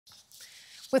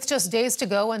With just days to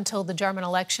go until the German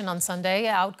election on Sunday,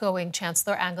 outgoing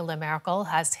Chancellor Angela Merkel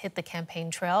has hit the campaign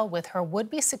trail with her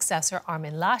would-be successor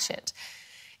Armin Laschet.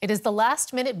 It is the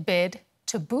last-minute bid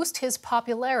to boost his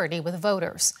popularity with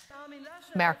voters.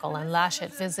 Merkel and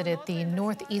Laschet visited the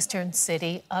northeastern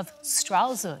city of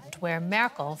Stralsund, where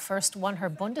Merkel first won her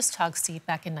Bundestag seat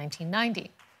back in 1990.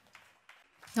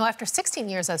 Now, after 16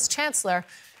 years as Chancellor,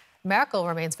 Merkel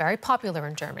remains very popular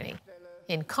in Germany.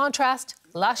 In contrast,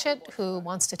 Laschet, who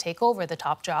wants to take over the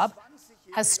top job,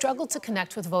 has struggled to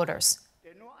connect with voters.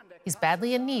 He's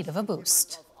badly in need of a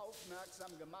boost.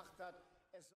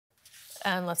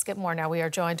 And let's get more now. We are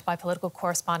joined by political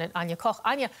correspondent Anja Koch.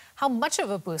 Anja, how much of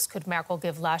a boost could Merkel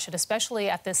give Laschet, especially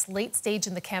at this late stage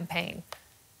in the campaign?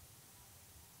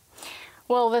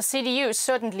 Well, the CDU is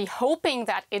certainly hoping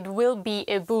that it will be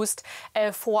a boost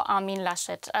for Armin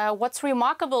Laschet. What's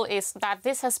remarkable is that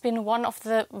this has been one of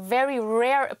the very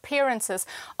rare appearances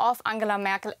of Angela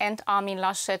Merkel and Armin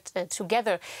Laschet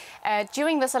together.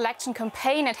 During this election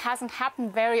campaign, it hasn't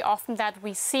happened very often that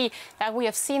we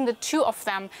have seen the two of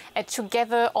them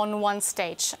together on one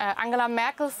stage. Angela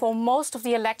Merkel, for most of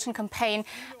the election campaign,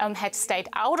 had stayed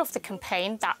out of the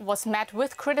campaign. That was met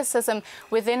with criticism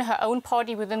within her own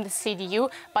party, within the CDU,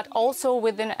 but also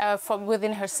within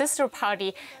her sister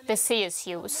party, the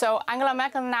CSU. So Angela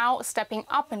Merkel now stepping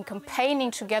up and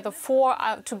campaigning together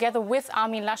with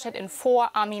Armin Laschet and for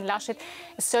Armin Laschet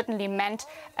is certainly meant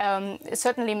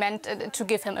to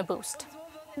give him a boost.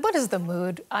 What is the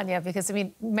mood, Anja? Because, I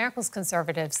mean, Merkel's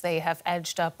Conservatives, they have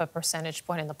edged up a percentage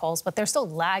point in the polls, but they're still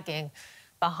lagging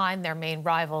behind their main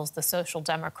rivals, the Social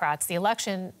Democrats. The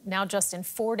election now just in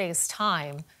 4 days'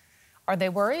 time. Are they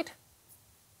worried?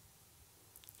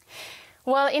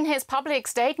 Well, in his public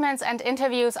statements and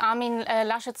interviews, Armin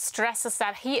Laschet stresses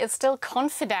that he is still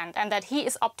confident and that he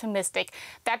is optimistic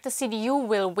that the CDU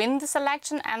will win this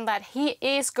election and that he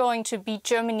is going to be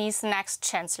Germany's next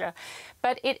chancellor.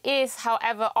 But it is,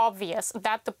 however, obvious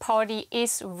that the party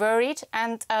is worried,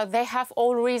 and they have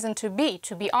all reason to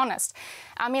be honest.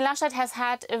 Armin Laschet has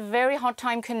had a very hard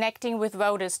time connecting with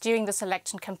voters during this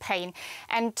election campaign.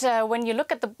 And when you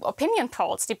look at the opinion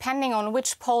polls, depending on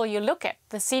which poll you look at,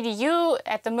 the CDU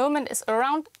at the moment is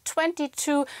around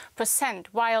 22%,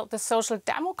 while the Social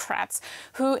Democrats,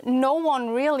 who no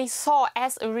one really saw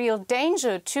as a real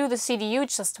danger to the CDU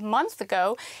just a month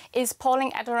ago, is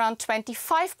polling at around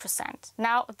 25%.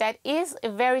 Now, that is a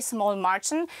very small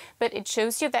margin, but it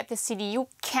shows you that the CDU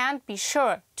can't be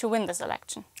sure to win this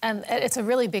election. And it's a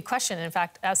really big question, in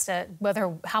fact, as to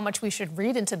how much we should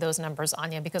read into those numbers,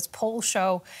 Anja, because polls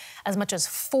show as much as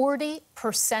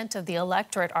 40% of the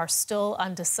electorate are still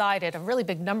undecided, a really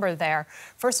big number there.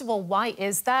 First of all, why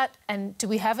is that? And do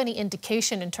we have any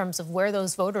indication in terms of where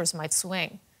those voters might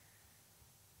swing?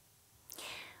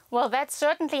 Well, that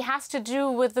certainly has to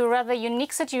do with the rather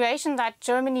unique situation that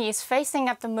Germany is facing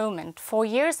at the moment. For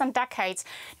years and decades,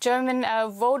 German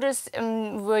voters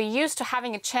were used to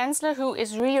having a chancellor who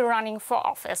is re-running for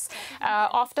office,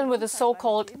 often with a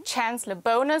so-called chancellor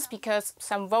bonus, because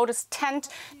some voters tend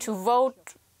to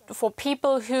vote for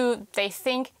people who they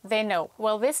think they know.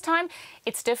 Well, this time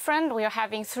it's different. We are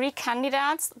having 3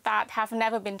 candidates that have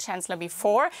never been chancellor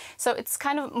before. So it's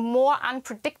kind of more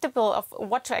unpredictable of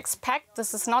what to expect.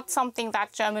 This is not something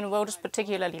that German voters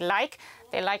particularly like.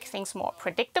 They like things more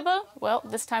predictable. Well,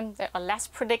 this time they are less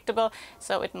predictable.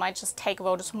 So it might just take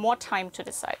voters more time to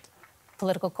decide.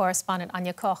 Political correspondent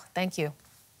Anja Koch, thank you.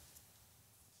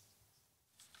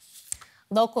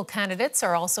 Local candidates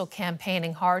are also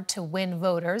campaigning hard to win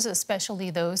voters, especially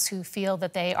those who feel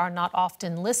that they are not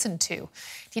often listened to.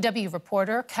 DW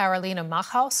reporter Carolina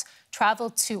Machhaus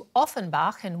traveled to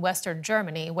Offenbach in Western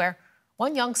Germany, where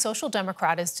one young Social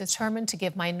Democrat is determined to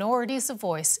give minorities a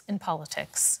voice in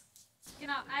politics.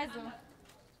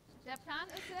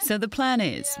 So the plan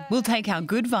is, we'll take our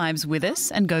good vibes with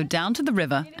us and go down to the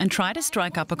river and try to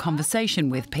strike up a conversation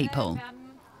with people.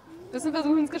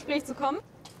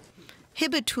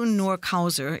 Hibetun Nur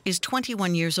Kauser is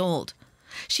 21 years old.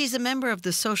 She's a member of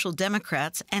the Social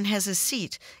Democrats and has a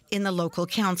seat in the local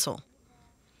council.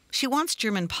 She wants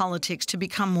German politics to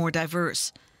become more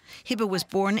diverse. Hibe was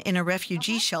born in a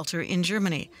refugee shelter in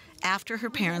Germany after her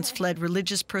parents fled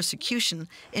religious persecution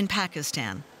in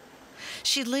Pakistan.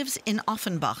 She lives in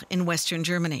Offenbach in Western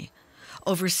Germany.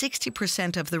 Over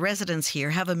 60% of the residents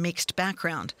here have a mixed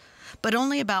background, but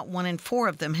only about 1 in 4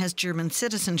 of them has German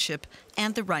citizenship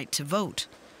and the right to vote.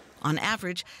 On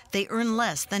average, they earn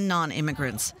less than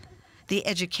non-immigrants. The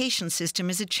education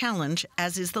system is a challenge,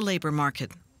 as is the labor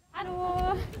market.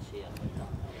 Hello.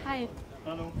 Hi.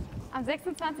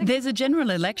 There's a general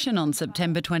election on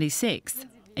September 26th.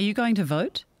 Are you going to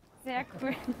vote? Sehr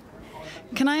cool.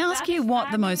 Can I ask you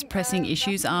what the most pressing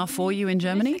issues are for you in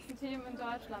Germany?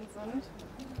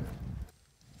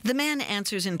 The man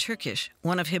answers in Turkish.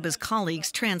 One of Hibbe's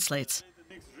colleagues translates.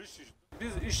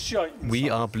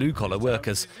 We are blue-collar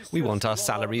workers. We want our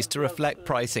salaries to reflect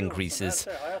price increases.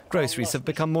 Groceries have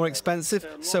become more expensive,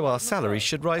 so our salaries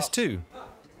should rise too.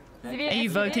 Are you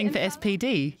voting for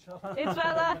SPD?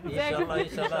 Inshallah. Sehr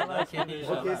gut.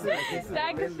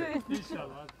 Dankeschön.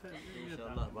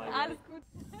 Alles gut.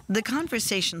 The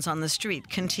conversations on the street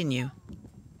continue.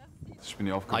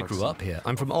 I grew up here.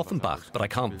 I'm from Offenbach, but I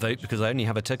can't vote because I only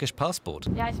have a Turkish passport.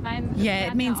 Yeah,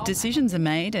 it means decisions are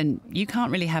made and you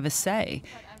can't really have a say.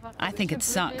 I think it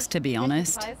sucks, to be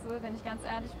honest.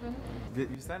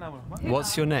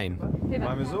 What's your name?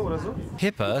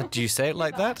 Hipper? Do you say it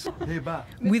like that?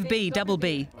 With B, double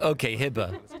B. Okay,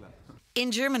 Hibber.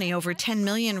 In Germany, over 10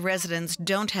 million residents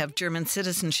don't have German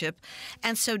citizenship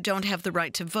and so don't have the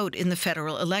right to vote in the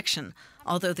federal election,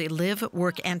 although they live,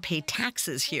 work and pay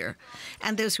taxes here.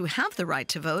 And those who have the right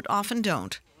to vote often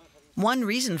don't. One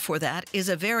reason for that is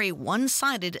a very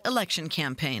one-sided election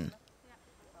campaign.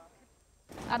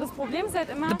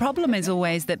 The problem is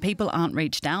always that people aren't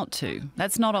reached out to.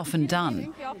 That's not often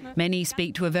done. Many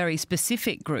speak to a very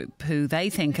specific group who they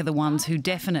think are the ones who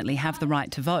definitely have the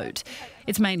right to vote.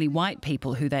 It's mainly white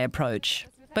people who they approach.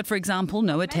 But for example,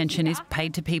 no attention is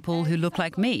paid to people who look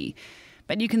like me.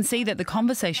 But you can see that the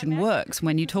conversation works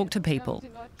when you talk to people.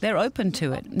 They're open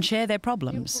to it and share their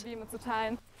problems.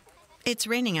 It's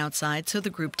raining outside, so the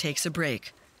group takes a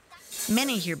break.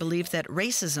 Many here believe that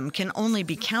racism can only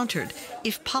be countered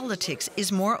if politics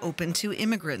is more open to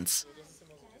immigrants.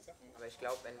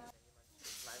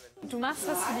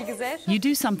 You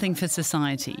do something for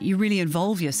society. You really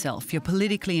involve yourself. You're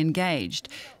politically engaged.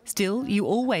 Still, you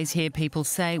always hear people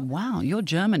say, wow, your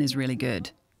German is really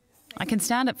good. I can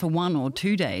stand it for 1 or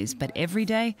 2 days, but every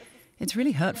day, it's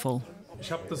really hurtful.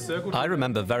 I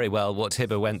remember very well what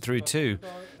Hibber went through too,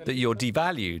 that you're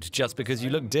devalued just because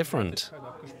you look different.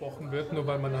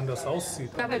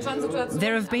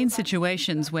 There have been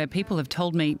situations where people have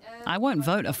told me, I won't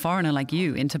vote a foreigner like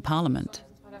you into parliament.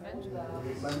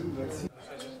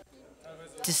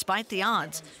 Despite the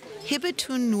odds,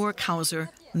 Hibbe Nur Kauser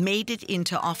made it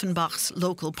into Offenbach's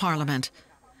local parliament.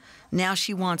 Now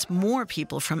she wants more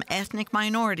people from ethnic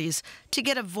minorities to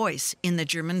get a voice in the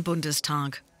German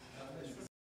Bundestag.